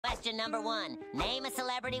Question number 1. Name a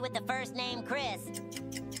celebrity with the first name Chris.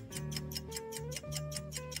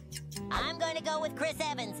 I'm going to go with Chris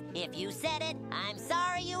Evans. If you said it, I'm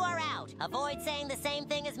sorry, you are out. Avoid saying the same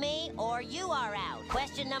thing as me, or you are out.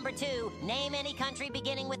 Question number 2. Name any country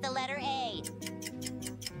beginning with the letter A.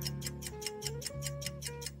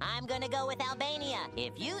 I'm gonna go with Albania.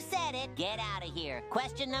 If you said it, get out of here.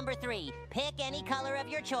 Question number 3. Pick any color of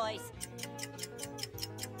your choice.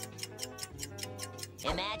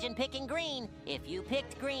 Imagine picking green. If you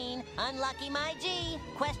picked green, unlucky my G.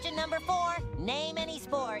 Question number 4. Name any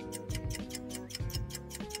sport.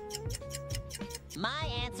 My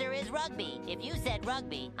answer is rugby. If you said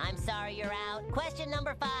rugby, I'm sorry, you're out. Question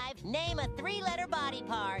number 5. Name a 3-letter body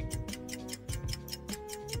part.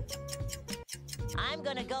 I'm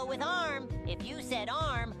gonna go with arm. If you said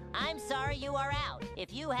arm, I'm sorry, you are out.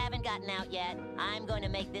 If you haven't gotten out yet, I'm going to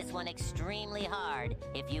make this one extremely hard.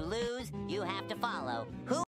 If you lose, you have to follow. Who